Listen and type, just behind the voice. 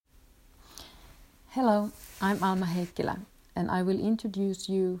Hello, I'm Alma Heikkila, and I will introduce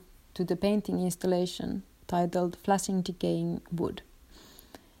you to the painting installation titled Flashing Decaying Wood.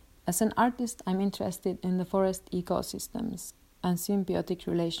 As an artist, I'm interested in the forest ecosystems and symbiotic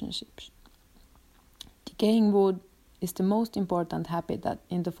relationships. Decaying wood is the most important habitat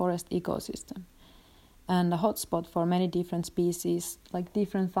in the forest ecosystem and a hotspot for many different species like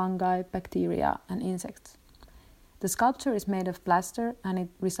different fungi, bacteria, and insects. The sculpture is made of plaster and it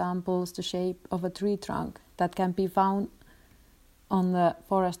resembles the shape of a tree trunk that can be found on the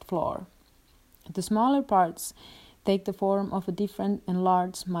forest floor. The smaller parts take the form of different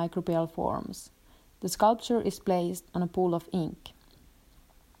enlarged microbial forms. The sculpture is placed on a pool of ink.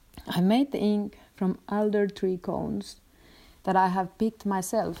 I made the ink from alder tree cones that I have picked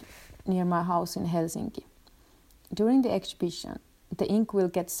myself near my house in Helsinki. During the exhibition, the ink will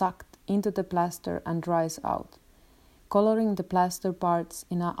get sucked into the plaster and dries out, coloring the plaster parts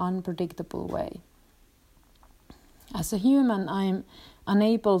in an unpredictable way. As a human, I am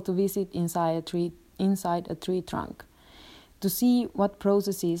unable to visit inside a tree trunk to see what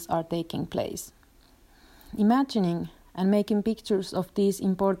processes are taking place. Imagining and making pictures of these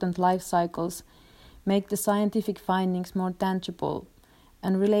important life cycles make the scientific findings more tangible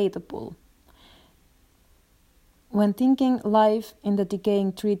and relatable. When thinking life in the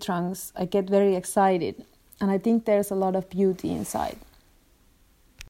decaying tree trunks, I get very excited, and I think there's a lot of beauty inside.